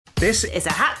This is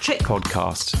a Hat Trick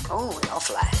podcast. Oh,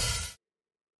 lovely.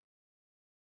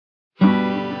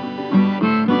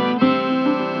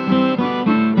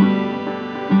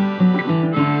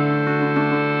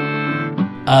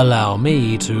 Allow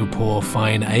me to pour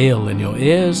fine ale in your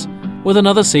ears with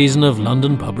another season of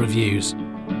London Pub Reviews.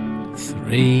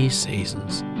 3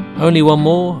 seasons. Only one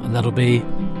more and that'll be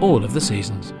all of the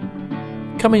seasons.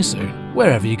 Coming soon,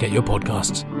 wherever you get your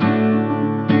podcasts.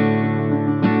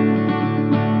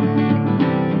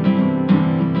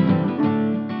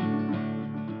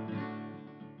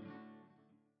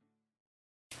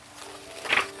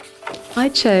 I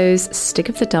chose Stick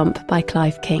of the Dump by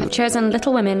Clive King. I've chosen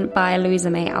Little Women by Louisa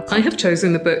May Alcott. I have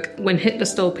chosen the book When Hitler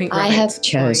Stole Pink Rabbit. I have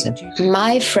chosen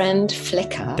My Friend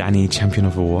Flicker. Danny, Champion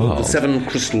of the World. The 7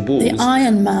 Crystal Balls. The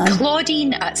Iron Man.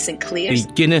 Claudine at St Clair's.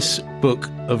 The Guinness Book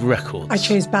of Records. I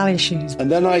chose Ballet Shoes.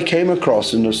 And then I came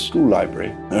across in a school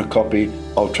library a copy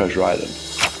of Treasure Island.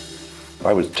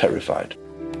 I was terrified.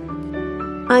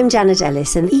 I'm Janet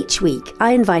Ellis, and each week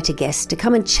I invite a guest to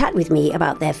come and chat with me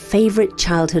about their favourite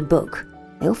childhood book.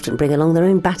 They often bring along their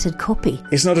own battered copy.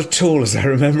 It's not at all as I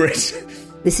remember it.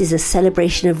 This is a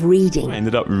celebration of reading. I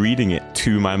ended up reading it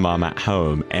to my mum at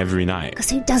home every night. Because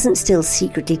who doesn't still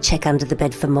secretly check under the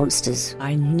bed for monsters?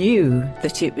 I knew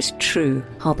that it was true.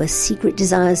 Harbour secret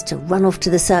desires to run off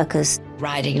to the circus.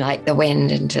 Riding like the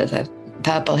wind into the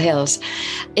purple hills.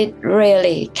 It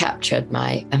really captured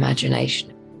my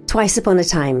imagination. Twice Upon a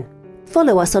Time.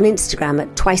 Follow us on Instagram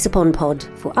at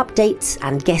TwiceUponPod for updates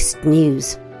and guest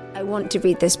news. I want to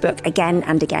read this book again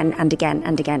and again and again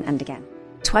and again and again.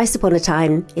 Twice Upon a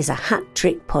Time is a Hat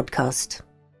Trick podcast.